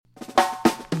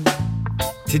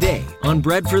Today on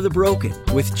Bread for the Broken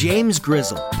with James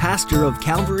Grizzle, pastor of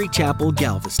Calvary Chapel,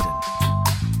 Galveston.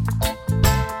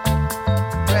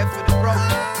 Bread for the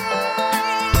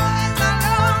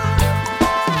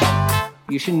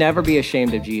broken. You should never be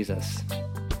ashamed of Jesus.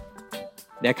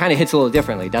 That kind of hits a little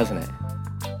differently, doesn't it?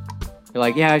 You're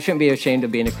like, yeah, I shouldn't be ashamed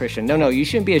of being a Christian. No, you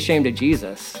shouldn't be ashamed of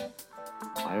Jesus.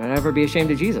 Why would I ever be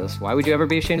ashamed of Jesus? Why would you ever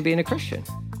be ashamed of being a Christian?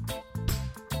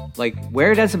 Like,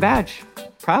 wear it as a badge,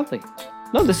 proudly.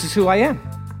 No, this is who I am.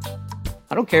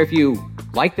 I don't care if you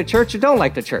like the church or don't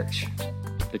like the church.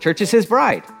 The church is his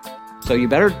bride. So you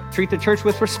better treat the church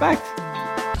with respect.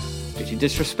 If you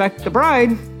disrespect the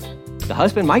bride, the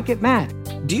husband might get mad.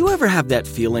 Do you ever have that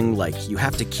feeling like you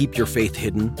have to keep your faith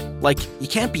hidden? Like you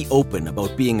can't be open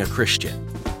about being a Christian?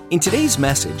 In today's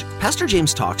message, Pastor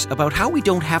James talks about how we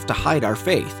don't have to hide our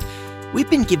faith. We've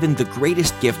been given the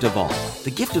greatest gift of all,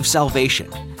 the gift of salvation,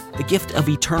 the gift of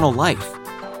eternal life.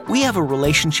 We have a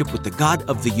relationship with the God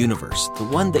of the universe, the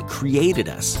one that created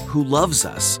us, who loves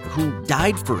us, who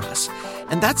died for us,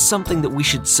 and that's something that we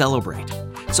should celebrate.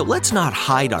 So let's not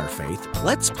hide our faith,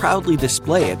 let's proudly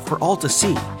display it for all to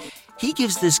see. He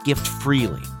gives this gift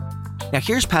freely. Now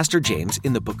here's Pastor James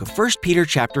in the book of 1 Peter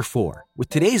chapter 4 with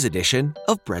today's edition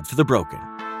of Bread for the Broken.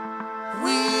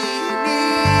 We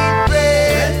need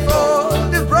bread for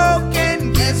the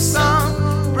broken. Give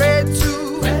some bread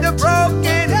to the broken.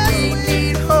 We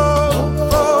need hope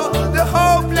for the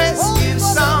hopeless. Give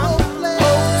some hope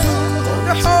to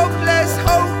the hopeless.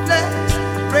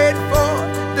 Bread for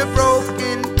the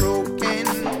broken.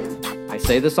 I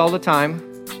say this all the time.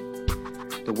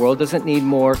 The world doesn't need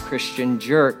more Christian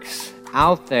jerks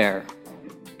out there,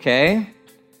 okay?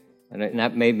 And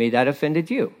that maybe that offended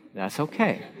you. That's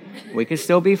okay. We can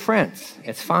still be friends.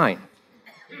 It's fine.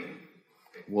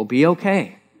 We'll be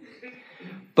okay.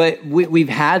 But we've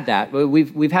had that.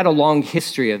 We've had a long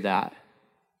history of that.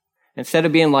 Instead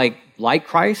of being like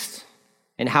Christ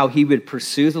and how he would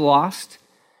pursue the lost,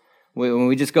 when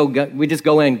we just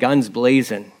go in guns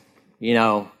blazing, you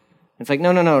know. It's like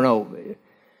no.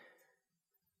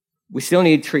 We still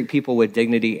need to treat people with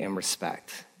dignity and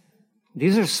respect.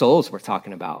 These are souls we're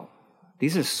talking about.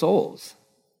 These are souls.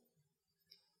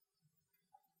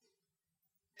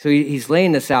 So he's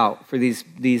laying this out for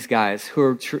these guys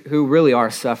who really are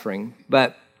suffering.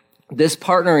 But this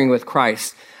partnering with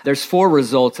Christ, there's 4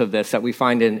 results of this that we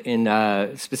find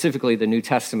in specifically the New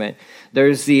Testament.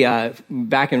 There's the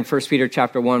back in 1 Peter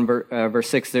chapter 1, verse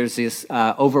 6, there's this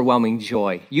overwhelming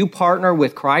joy. You partner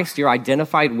with Christ, you're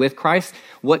identified with Christ.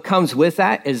 What comes with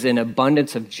that is an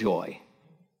abundance of joy.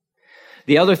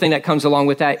 The other thing that comes along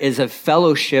with that is a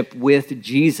fellowship with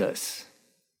Jesus.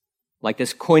 Like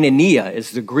this koinonia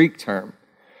is the Greek term.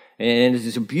 And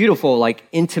it's a beautiful, like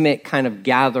intimate kind of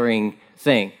gathering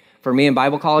thing. For me in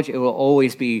Bible college, it will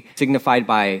always be signified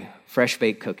by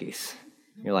fresh-baked cookies.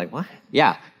 You're like, what?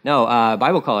 Yeah, no,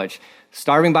 Bible college.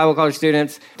 Starving Bible college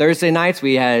students. Thursday nights,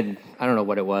 we had, I don't know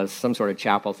what it was, some sort of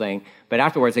chapel thing. But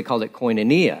afterwards, they called it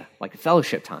koinonia, like a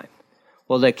fellowship time.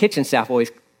 Well, the kitchen staff always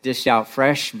dished out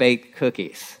fresh-baked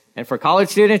cookies. And for college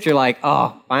students, you're like,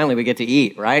 oh, finally we get to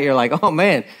eat, right? You're like, oh,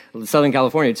 man. Southern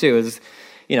California, too, is,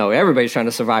 you know, everybody's trying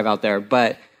to survive out there.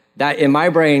 But that in my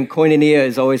brain, koinonia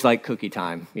is always like cookie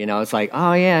time. You know, it's like,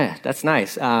 oh yeah, that's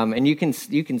nice. And you can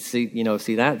see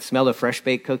that, smell the fresh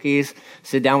baked cookies,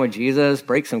 sit down with Jesus,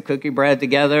 break some cookie bread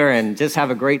together, and just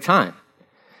have a great time.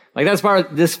 Like that's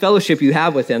part of this fellowship you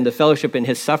have with him. The fellowship in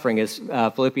his suffering is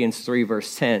Philippians 3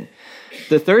 verse 10.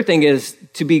 The third thing is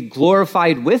to be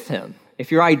glorified with him.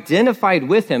 If you're identified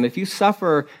with him, if you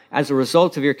suffer as a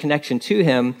result of your connection to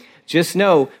him, just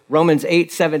know Romans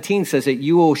 8:17 says that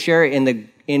you will share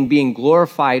in being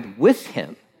glorified with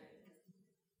him.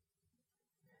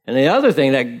 And the other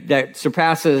thing that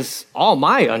surpasses all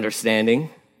my understanding,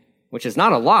 which is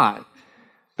not a lot,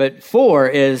 but 4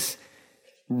 is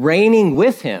reigning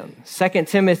with him. 2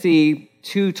 Timothy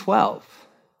 2:12.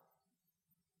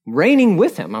 Reigning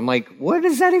with him. I'm like, what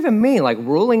does that even mean? Like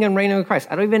ruling and reigning with Christ.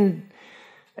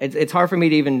 It's hard for me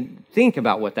to even think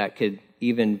about what that could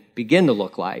even begin to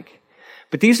look like.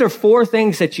 But these are 4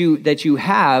 things that you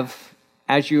have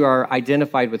as you are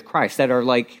identified with Christ, that are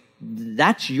like,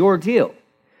 that's your deal.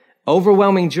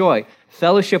 Overwhelming joy,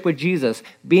 fellowship with Jesus,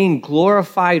 being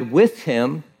glorified with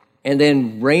him, and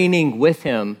then reigning with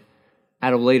him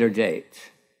at a later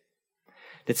date.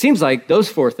 It seems like those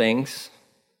 4 things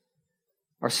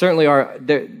certainly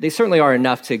are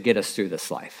enough to get us through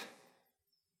this life.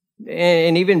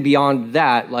 And even beyond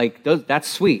that, like that's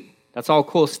sweet. That's all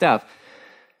cool stuff.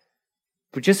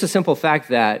 But just the simple fact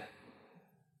that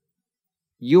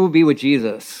you will be with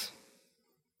Jesus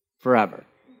forever.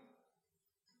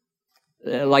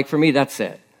 Like for me, that's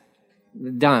it.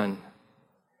 Done.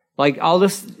 Like all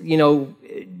this,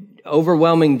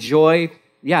 overwhelming joy,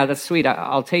 yeah, that's sweet.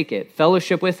 I'll take it.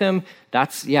 Fellowship with him,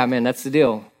 that's the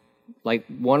deal. Like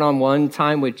one-on-one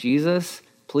time with Jesus,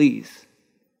 please.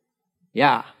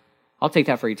 Yeah, I'll take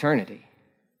that for eternity.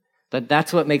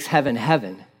 That's what makes heaven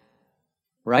heaven,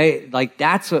 right? Like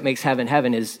that's what makes heaven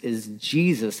heaven is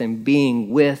Jesus and being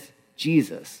with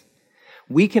Jesus.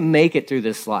 We can make it through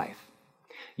this life.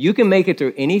 You can make it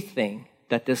through anything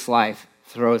that this life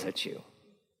throws at you.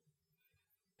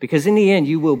 Because in the end,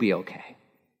 you will be okay.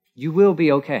 You will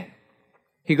be okay.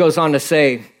 He goes on to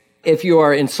say, if you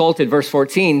are insulted, verse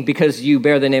 14, because you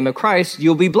bear the name of Christ,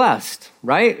 you'll be blessed,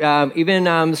 right? Even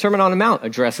the Sermon on the Mount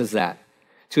addresses that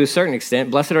to a certain extent.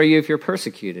 Blessed are you if you're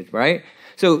persecuted, right?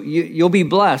 So you'll be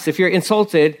blessed. If you're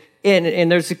insulted,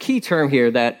 and there's a key term here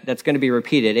that's going to be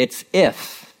repeated. It's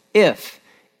if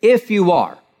you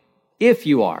are.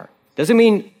 Doesn't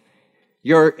mean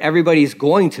everybody's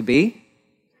going to be,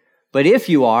 but if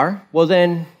you are, well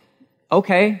then,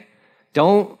 okay,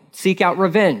 don't seek out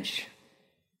revenge.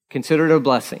 Consider it a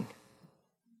blessing.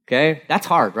 Okay? That's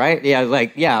hard, right?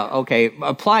 Yeah, okay,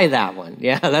 apply that one.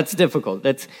 Yeah, that's difficult.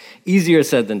 That's easier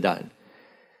said than done.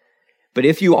 But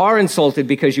if you are insulted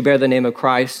because you bear the name of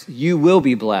Christ, you will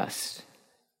be blessed.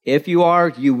 If you are,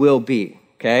 you will be,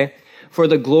 okay? For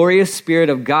the glorious Spirit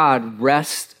of God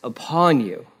rests upon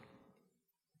you.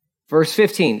 Verse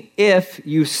 15, if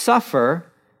you suffer,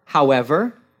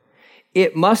 however,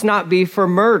 it must not be for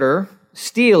murder,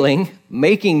 stealing,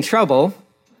 making trouble,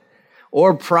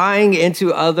 or prying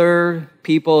into other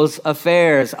people's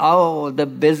affairs. Oh, the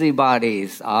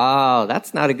busybodies. Oh,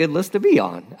 that's not a good list to be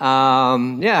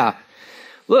on. Yeah.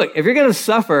 Look, if you're going to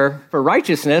suffer for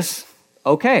righteousness,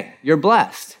 okay, you're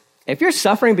blessed. If you're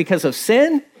suffering because of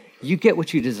sin, you get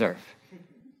what you deserve.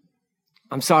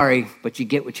 I'm sorry, but you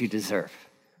get what you deserve,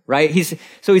 right? He's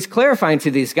clarifying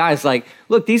to these guys, like,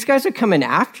 look, these guys are coming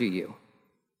after you,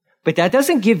 but that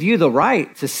doesn't give you the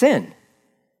right to sin.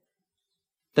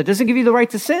 That doesn't give you the right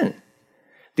to sin.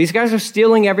 These guys are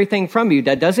stealing everything from you.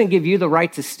 That doesn't give you the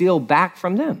right to steal back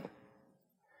from them.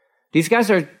 These guys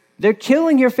they're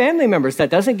killing your family members. That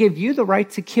doesn't give you the right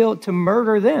to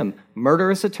murder them.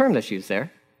 Murder is a term that's used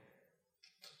there.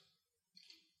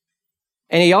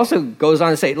 And he also goes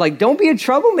on to say, like, don't be a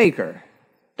troublemaker.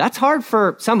 That's hard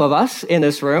for some of us in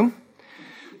this room.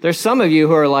 There's some of you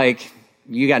who are like,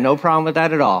 you got no problem with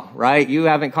that at all, right? You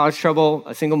haven't caused trouble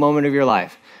a single moment of your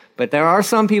life. But there are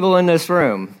some people in this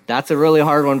room, that's a really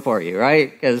hard one for you,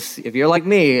 right? Because if you're like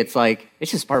me, it's like,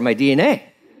 it's just part of my DNA.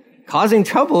 Causing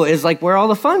trouble is like where all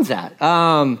the fun's at.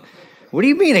 What do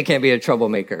you mean it can't be a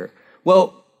troublemaker?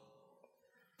 Well,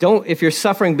 if you're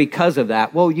suffering because of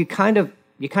that, well, you kind of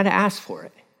ask for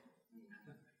it.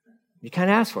 You kind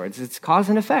of ask for it. It's cause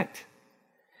and effect.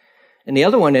 And the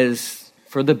other one is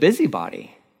for the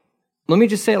busybody. Let me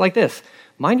just say it like this.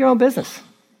 Mind your own business.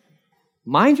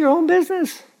 Mind your own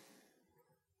business.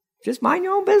 Just mind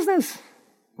your own business,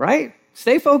 right?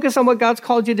 Stay focused on what God's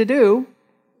called you to do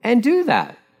and do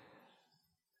that.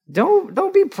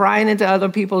 Don't be prying into other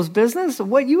people's business.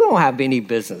 You don't have any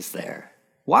business there.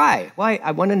 Why?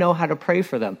 I want to know how to pray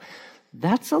for them.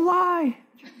 That's a lie.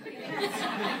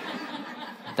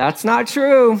 That's not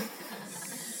true.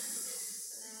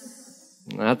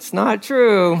 That's not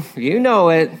true. You know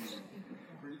it.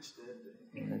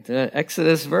 The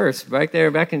Exodus verse right there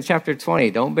back in chapter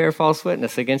 20. Don't bear false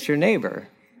witness against your neighbor.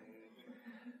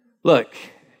 Look,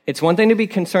 it's one thing to be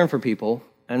concerned for people,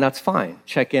 and that's fine.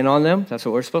 Check in on them. That's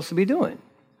what we're supposed to be doing.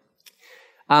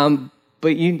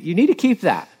 But you need to keep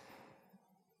that.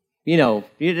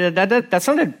 That's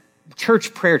not a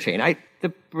church prayer chain.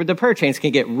 The prayer chains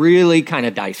can get really kind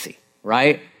of dicey,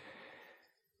 right?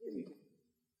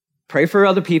 Pray for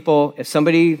other people. If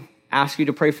somebody asks you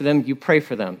to pray for them, you pray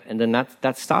for them. And then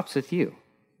that stops with you.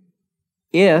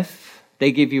 If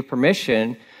they give you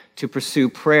permission to pursue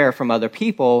prayer from other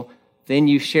people, then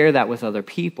you share that with other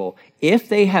people. If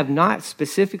they have not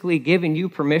specifically given you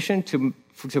permission to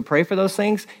pray for those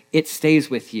things, it stays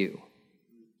with you.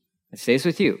 It stays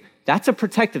with you. That's a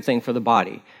protective thing for the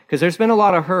body. Because there's been a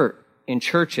lot of hurt in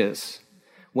churches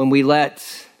when we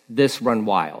let this run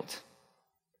wild.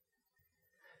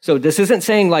 So this isn't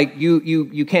saying like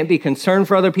you can't be concerned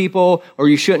for other people or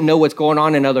you shouldn't know what's going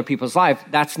on in other people's life.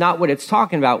 That's not what it's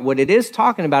talking about. What it is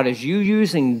talking about is you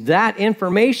using that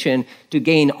information to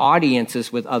gain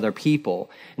audiences with other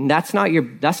people. And that's not your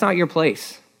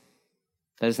place.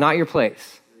 That is not your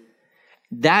place.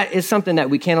 That is something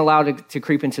that we can't allow to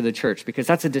creep into the church because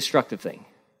that's a destructive thing.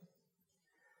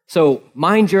 So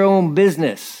mind your own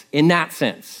business in that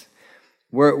sense.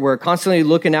 We're constantly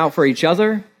looking out for each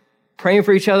other, praying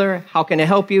for each other. How can I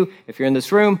help you? If you're in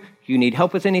this room, you need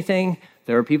help with anything,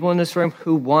 there are people in this room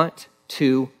who want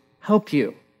to help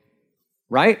you,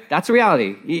 right? That's a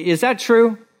reality. Is that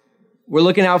true? We're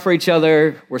looking out for each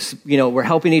other. We're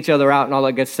helping each other out and all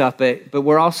that good stuff. But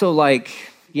we're also like,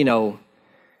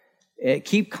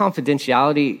 keep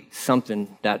confidentiality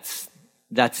something that's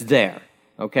there,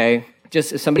 okay?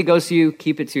 Just if somebody goes to you,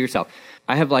 keep it to yourself.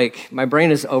 I have my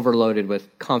brain is overloaded with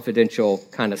confidential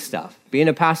kind of stuff. Being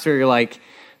a pastor, you're like,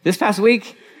 this past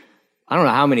week, I don't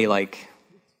know how many,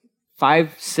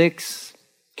 5, 6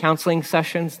 counseling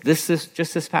sessions. This is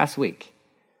just this past week.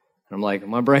 And I'm like,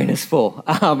 my brain is full.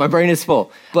 My brain is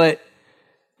full. But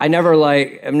I'm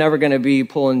never going to be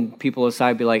pulling people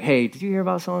aside, be like, hey, did you hear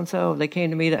about so-and-so? They came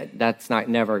to me. That's not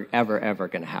never, ever, ever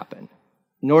going to happen.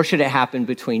 Nor should it happen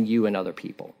between you and other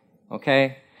people,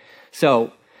 okay?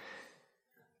 So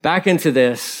back into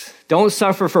this. Don't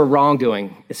suffer for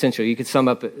wrongdoing, essentially. You could sum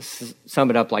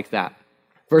it up like that.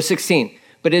 Verse 16,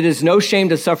 but it is no shame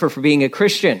to suffer for being a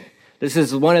Christian. This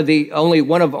is one of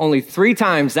only 3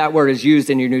 times that word is used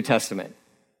in your New Testament.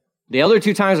 The other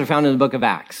 2 times are found in the book of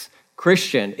Acts.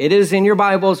 Christian, it is in your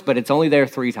Bibles, but it's only there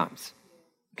 3 times.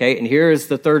 Okay, and here is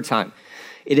the 3rd time.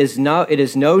 It is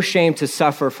no shame to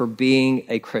suffer for being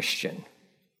a Christian,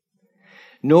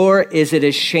 nor is it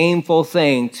a shameful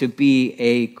thing to be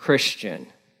a Christian.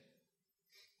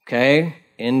 Okay,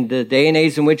 in the day and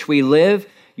age in which we live,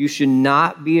 you should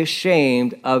not be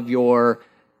ashamed of your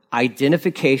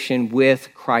identification with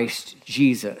Christ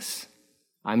Jesus.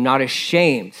 I'm not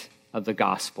ashamed of the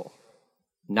gospel.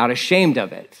 Not ashamed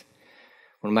of it.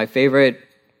 One of my favorite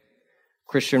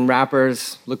Christian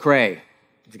rappers, Lecrae,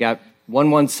 he's got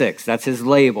 116. That's his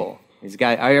label. He's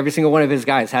got every single one of his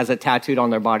guys has it tattooed on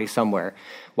their body somewhere.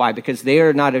 Why? Because they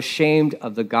are not ashamed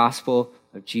of the gospel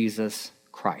of Jesus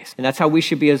Christ. And that's how we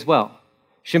should be as well.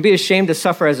 You shouldn't be ashamed to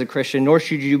suffer as a Christian, nor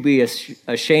should you be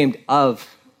ashamed of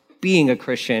being a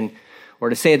Christian, or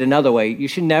to say it another way, you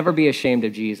should never be ashamed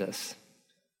of Jesus.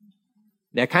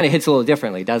 That kind of hits a little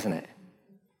differently, doesn't it?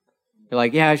 You're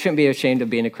like, yeah, I shouldn't be ashamed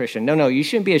of being a Christian. No, you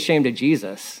shouldn't be ashamed of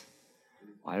Jesus.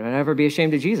 Why would I ever be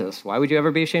ashamed of Jesus? Why would you ever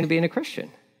be ashamed of being a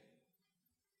Christian?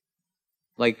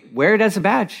 Wear it as a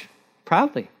badge,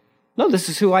 proudly. No, this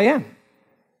is who I am.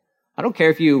 I don't care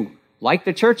if you like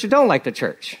the church or don't like the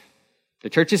church. The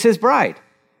church is his bride.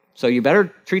 So you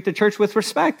better treat the church with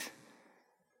respect.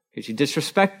 If you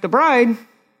disrespect the bride,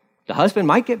 the husband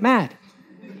might get mad.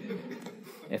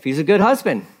 If he's a good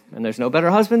husband, and there's no better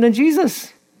husband than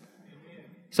Jesus.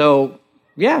 So,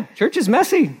 yeah, church is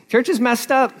messy. Church is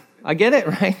messed up. I get it,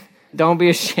 right? Don't be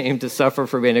ashamed to suffer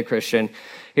for being a Christian.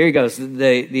 Here he goes,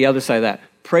 the other side of that.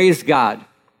 Praise God.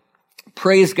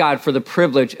 Praise God for the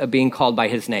privilege of being called by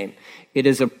his name. It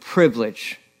is a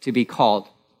privilege to be called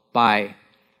by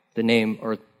the name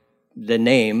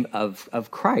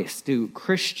of Christ, to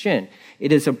Christian.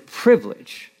 It is a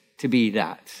privilege to be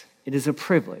that. It is a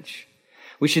privilege.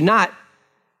 We should not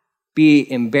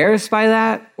be embarrassed by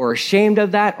that or ashamed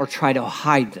of that or try to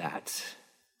hide that.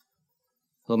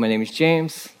 Hello, my name is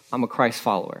James. I'm a Christ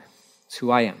follower. It's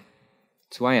who I am.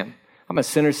 It's who I am. I'm a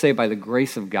sinner saved by the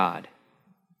grace of God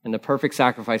and the perfect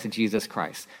sacrifice of Jesus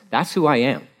Christ. That's who I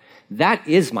am. That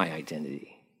is my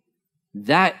identity.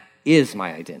 That is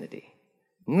my identity.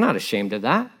 I'm not ashamed of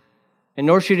that, and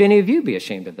nor should any of you be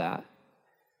ashamed of that.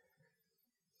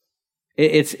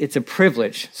 It's a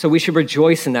privilege, so we should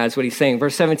rejoice in that, is what he's saying.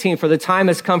 Verse 17, for the time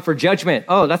has come for judgment.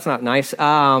 Oh, that's not nice.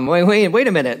 Wait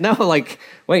a minute. No,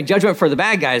 judgment for the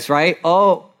bad guys, right?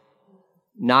 Oh,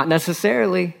 not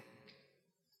necessarily.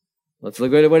 Let's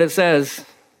look at what it says. It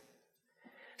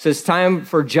says time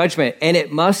for judgment, and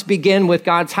it must begin with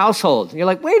God's household. You're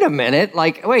like, wait a minute.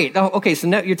 So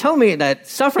now you're telling me that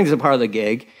suffering is a part of the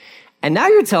gig, and now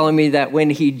you're telling me that when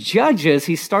he judges,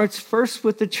 he starts first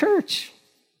with the church.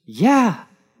 Yeah,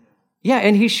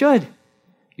 and he should.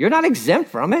 You're not exempt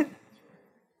from it.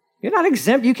 You're not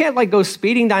exempt. You can't go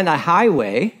speeding down the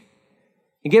highway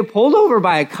and get pulled over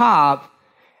by a cop,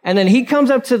 and then he comes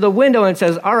up to the window and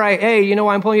says, all right, hey, you know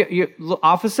why I'm pulling you?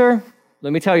 Officer,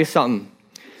 let me tell you something.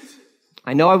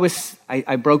 I know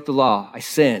I broke the law. I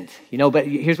sinned, but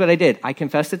here's what I did. I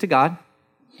confessed it to God,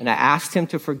 and I asked him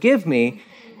to forgive me,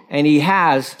 and he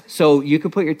has, so you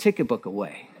can put your ticket book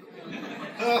away.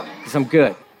 Because I'm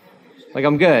good.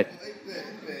 I'm good.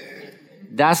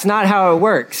 That's not how it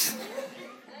works.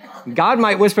 God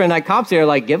might whisper in that cop's ear,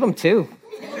 give him 2.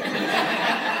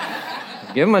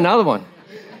 Give him another one.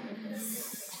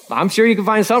 I'm sure you can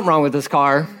find something wrong with this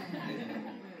car.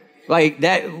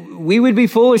 That, we would be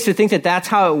foolish to think that that's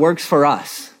how it works for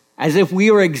us, as if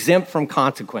we were exempt from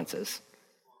consequences.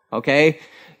 Okay?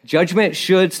 Judgment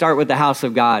should start with the house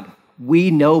of God.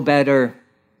 we know better.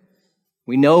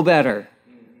 We know better.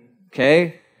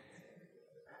 Okay?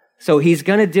 So he's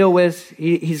going to deal with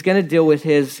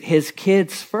his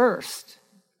kids first.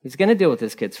 He's going to deal with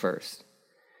his kids first.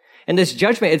 And this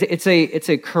judgment, it's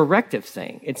a corrective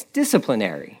thing. It's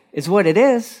disciplinary, is what it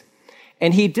is.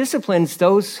 And he disciplines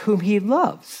those whom he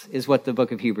loves, is what the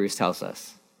book of Hebrews tells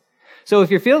us. So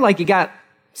if you feel like you got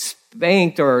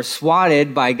spanked or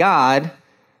swatted by God,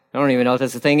 I don't even know if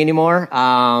that's a thing anymore.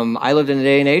 I lived in a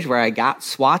day and age where I got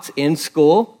swats in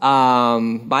school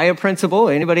by a principal.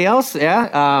 Anybody else?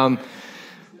 Yeah.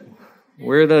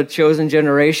 We're the chosen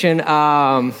generation.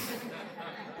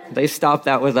 They stopped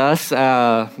that with us.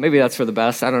 Maybe that's for the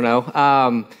best. I don't know.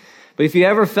 But if you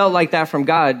ever felt like that from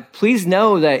God, please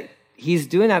know that he's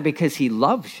doing that because he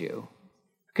loves you.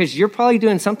 Because you're probably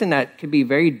doing something that could be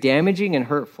very damaging and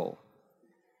hurtful.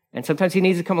 And sometimes he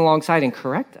needs to come alongside and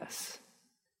correct us.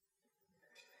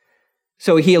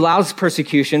 So he allows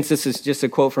persecutions. This is just a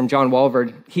quote from John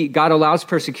Walvoord. God allows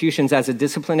persecutions as a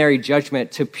disciplinary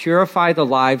judgment to purify the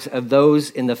lives of those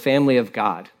in the family of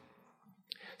God.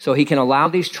 So he can allow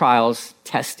these trials,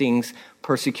 testings,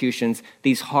 persecutions,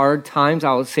 these hard times,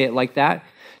 I will say it like that,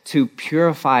 to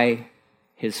purify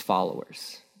his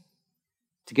followers,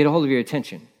 to get a hold of your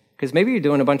attention. Because maybe you're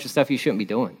doing a bunch of stuff you shouldn't be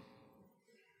doing.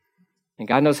 And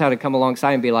God knows how to come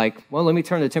alongside and be like, well, let me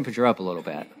turn the temperature up a little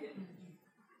bit.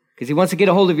 Because he wants to get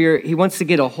a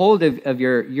hold of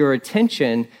your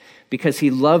attention because he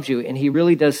loves you and he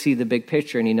really does see the big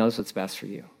picture and he knows what's best for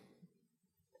you.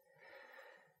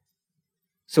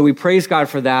 So we praise God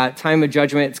for that. Time of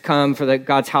judgment has come for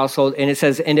God's household. And it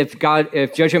says, and if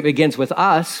judgment begins with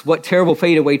us, what terrible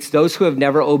fate awaits those who have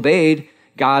never obeyed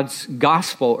God's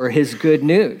gospel or his good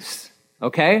news.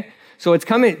 Okay? So it's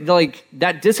coming, like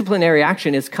that disciplinary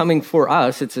action is coming for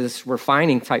us. It's this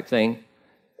refining type thing.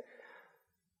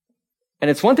 And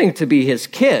it's one thing to be his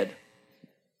kid,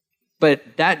 but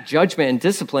that judgment and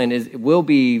discipline will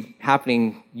be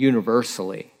happening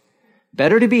universally.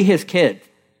 Better to be his kid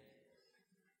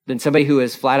than somebody who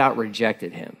has flat out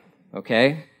rejected him, okay?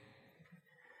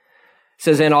 It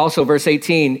says, and also verse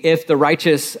 18, if the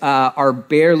righteous are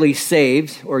barely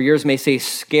saved, or yours may say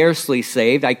scarcely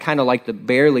saved. I kind of like the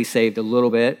barely saved a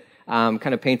little bit, kind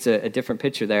of paints a different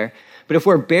picture there. But if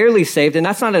we're barely saved, and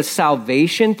that's not a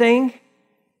salvation thing,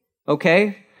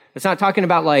 okay? It's not talking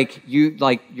about like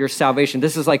your salvation.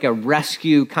 This is like a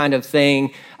rescue kind of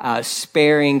thing,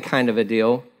 sparing kind of a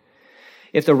deal.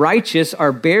 If the righteous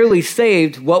are barely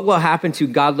saved, what will happen to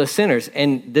godless sinners?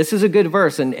 And this is a good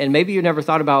verse, and maybe you never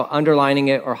thought about underlining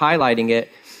it or highlighting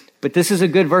it, but this is a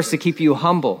good verse to keep you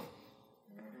humble.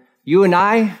 You and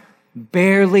I,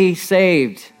 barely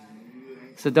saved.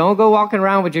 So don't go walking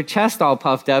around with your chest all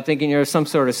puffed up thinking you're some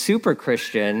sort of super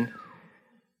Christian.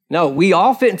 No, we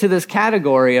all fit into this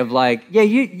category of like,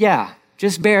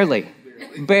 just barely.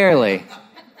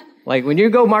 Like when you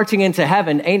go marching into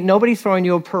heaven, ain't nobody throwing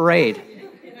you a parade.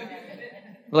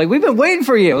 Like, we've been waiting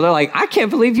for you. They're like, I can't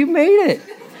believe you made it.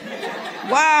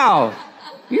 Wow.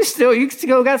 You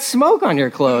still got smoke on your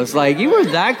clothes. Like, you were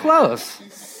that close.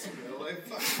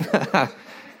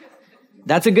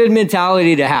 That's a good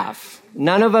mentality to have.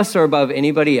 None of us are above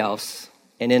anybody else.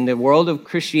 And in the world of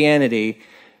Christianity,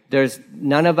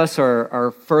 none of us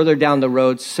are further down the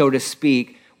road, so to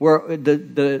speak. Where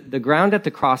the ground at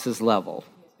the cross is level,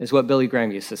 is what Billy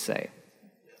Graham used to say.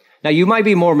 Now, you might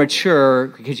be more mature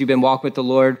because you've been walking with the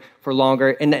Lord for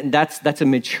longer, and that's a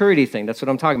maturity thing. That's what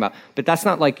I'm talking about. But that's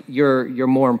not like you're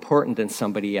more important than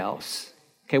somebody else.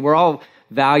 Okay, we're all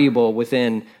valuable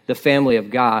within the family of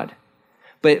God.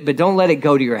 But don't let it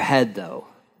go to your head, though,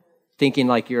 thinking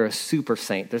like you're a super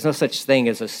saint. There's no such thing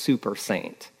as a super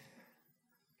saint.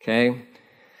 Okay?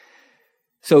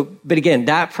 So, but again,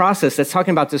 that process, that's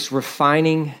talking about this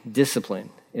refining discipline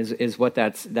is what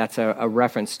that's a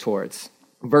reference towards.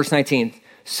 Verse 19,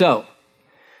 so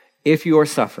if you are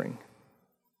suffering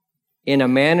in a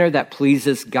manner that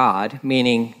pleases God,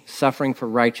 meaning suffering for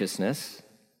righteousness,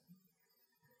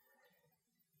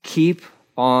 keep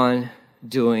on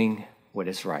doing what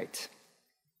is right.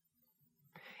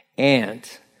 And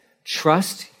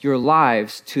trust your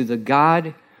lives to the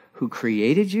God who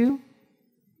created you,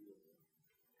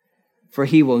 for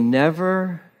he will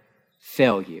never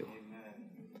fail you.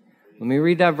 Let me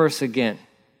read that verse again.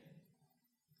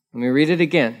 Let me read it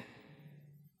again.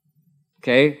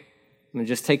 Okay? I'm going to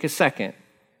just take a second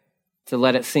to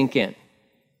let it sink in.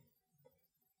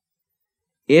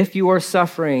 If you are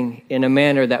suffering in a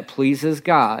manner that pleases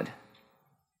God,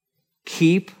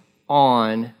 keep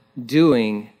on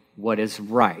doing what is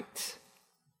right.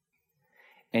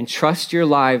 And trust your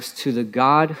lives to the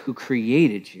God who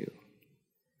created you.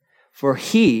 For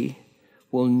he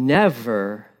will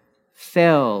never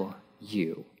fail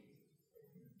you.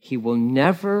 He will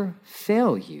never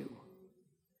fail you.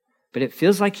 But it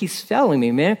feels like he's failing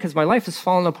me, man, because my life is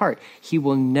falling apart. He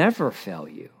will never fail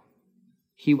you.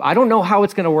 I don't know how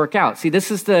it's going to work out. See,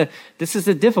 this is the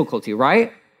difficulty,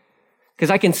 right? Because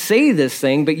I can say this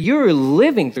thing, but you're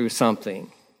living through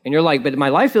something. And you're like, but my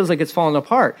life feels like it's falling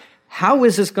apart. How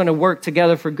is this going to work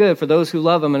together for good for those who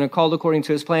love him and are called according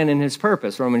to his plan and his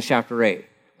purpose? Romans chapter 8.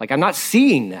 Like, I'm not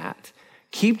seeing that.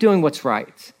 Keep doing what's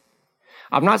right.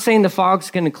 I'm not saying the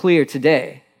fog's going to clear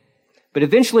today, but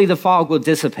eventually the fog will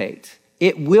dissipate.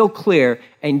 It will clear,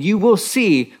 and you will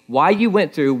see why you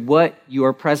went through what you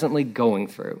are presently going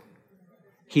through.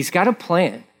 He's got a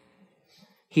plan.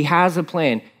 He has a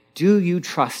plan. Do you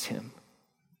trust him?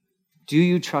 Do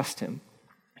you trust him?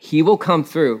 He will come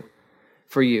through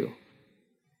for you.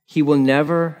 He will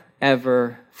never,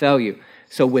 ever fail you.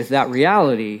 So with that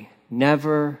reality,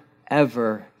 never,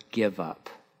 ever give up.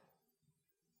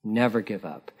 Never give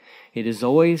up. It is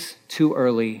always too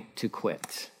early to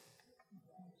quit.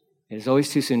 It is always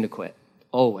too soon to quit.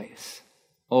 Always.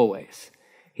 Always.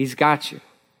 He's got you.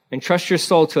 Entrust your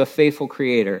soul to a faithful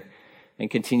creator and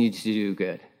continue to do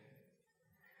good.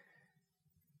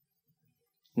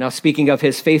 Now, speaking of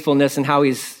his faithfulness and how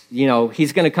he's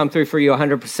going to come through for you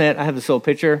 100%, I have this little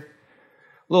picture,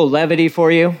 a little levity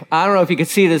for you. I don't know if you can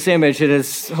see this image. It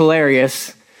is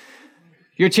hilarious.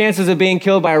 Your chances of being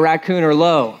killed by a raccoon are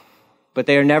low, but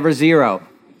they are never zero.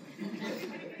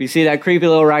 You see that creepy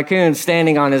little raccoon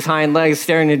standing on his hind legs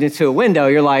staring into a window,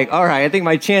 you're like, all right, I think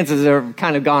my chances are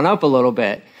kind of gone up a little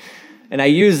bit. And I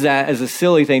use that as a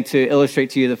silly thing to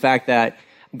illustrate to you the fact that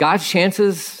God's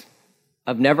chances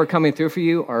of never coming through for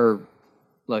you are,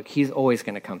 look, he's always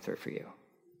going to come through for you.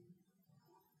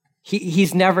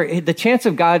 He's never, the chance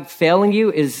of God failing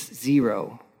you is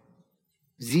zero.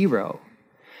 Zero.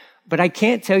 But I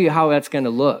can't tell you how that's going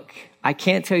to look. I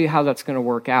can't tell you how that's going to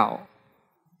work out.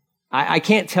 I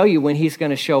can't tell you when he's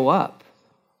going to show up.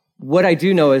 What I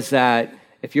do know is that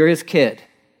if you're his kid,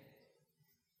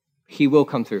 he will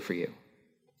come through for you.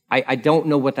 I don't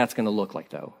know what that's going to look like,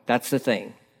 though. That's the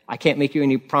thing. I can't make you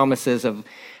any promises of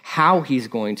how he's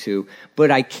going to, but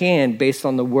I can, based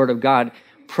on the word of God,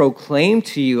 proclaim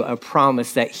to you a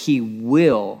promise that he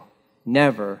will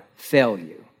never fail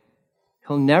you.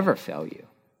 He'll never fail you.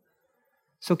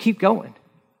 So keep going.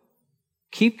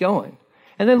 Keep going.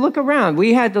 And then look around.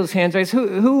 We had those hands raised.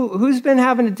 Who's been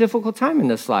having a difficult time in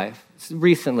this life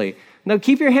recently? No,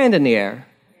 keep your hand in the air.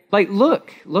 Like,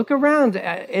 look around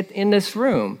in this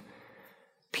room.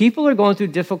 People are going through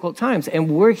difficult times, and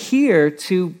we're here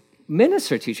to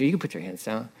minister to each other. You can put your hands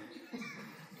down.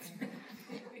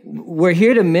 We're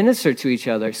here to minister to each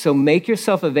other. So make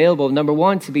yourself available, number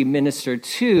one, to be ministered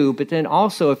to, but then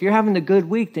also, if you're having a good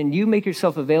week, then you make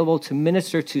yourself available to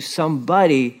minister to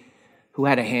somebody who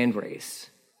had a hand raised.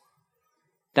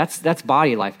 That's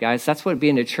body life, guys. That's what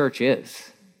being a church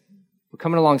is. We're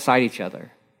coming alongside each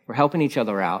other. We're helping each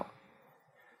other out.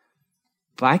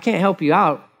 But I can't help you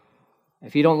out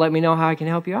if you don't let me know how I can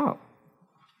help you out.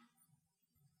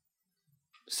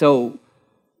 So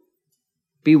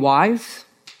be wise,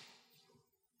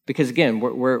 because again,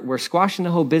 we're squashing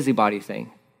the whole busybody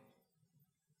thing.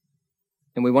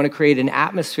 And we want to create an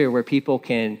atmosphere where people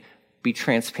can be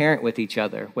transparent with each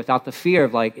other without the fear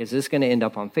of like, is this going to end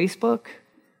up on Facebook?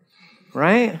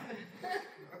 Right?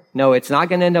 No, it's not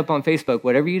going to end up on Facebook.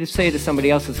 Whatever you say to somebody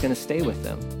else is going to stay with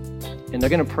them. And they're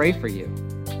going to pray for you.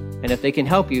 And if they can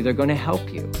help you, they're going to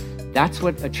help you. That's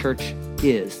what a church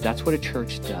is. That's what a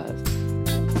church does.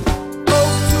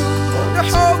 The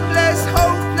hopeless,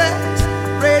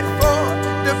 pray for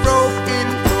the broken.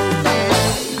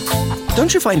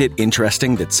 Don't you find it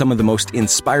interesting that some of the most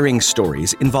inspiring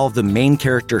stories involve the main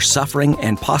character suffering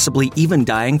and possibly even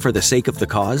dying for the sake of the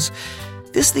cause?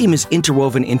 This theme is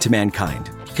interwoven into mankind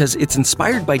because it's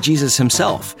inspired by Jesus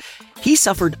himself. He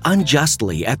suffered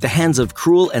unjustly at the hands of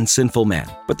cruel and sinful men,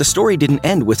 but the story didn't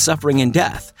end with suffering and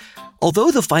death.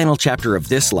 Although the final chapter of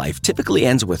this life typically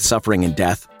ends with suffering and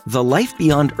death, the life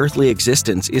beyond earthly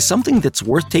existence is something that's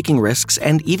worth taking risks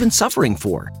and even suffering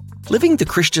for. Living the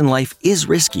Christian life is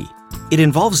risky. It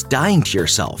involves dying to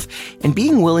yourself and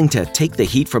being willing to take the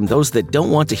heat from those that don't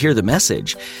want to hear the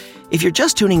message. If you're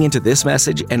just tuning into this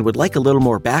message and would like a little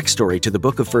more backstory to the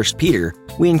book of 1 Peter,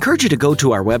 we encourage you to go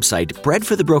to our website,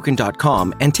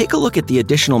 breadforthebroken.com, and take a look at the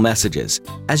additional messages.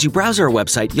 As you browse our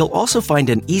website, you'll also find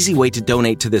an easy way to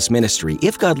donate to this ministry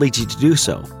if God leads you to do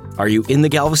so. Are you in the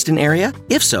Galveston area?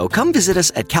 If so, come visit us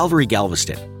at Calvary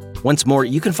Galveston. Once more,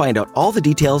 you can find out all the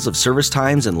details of service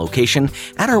times and location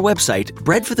at our website,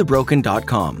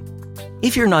 breadforthebroken.com.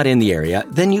 If you're not in the area,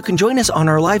 then you can join us on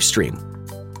our live stream.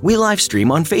 We live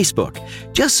stream on Facebook.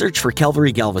 Just search for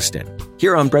Calvary Galveston.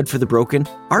 Here on Bread for the Broken,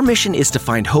 our mission is to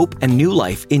find hope and new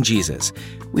life in Jesus.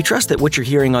 We trust that what you're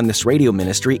hearing on this radio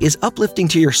ministry is uplifting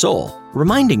to your soul,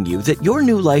 reminding you that your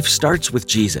new life starts with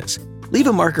Jesus. Leave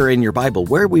a marker in your Bible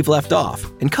where we've left off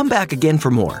and come back again for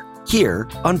more, here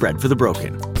on Bread for the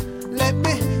Broken. Let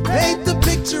me paint the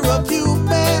picture of you,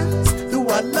 man.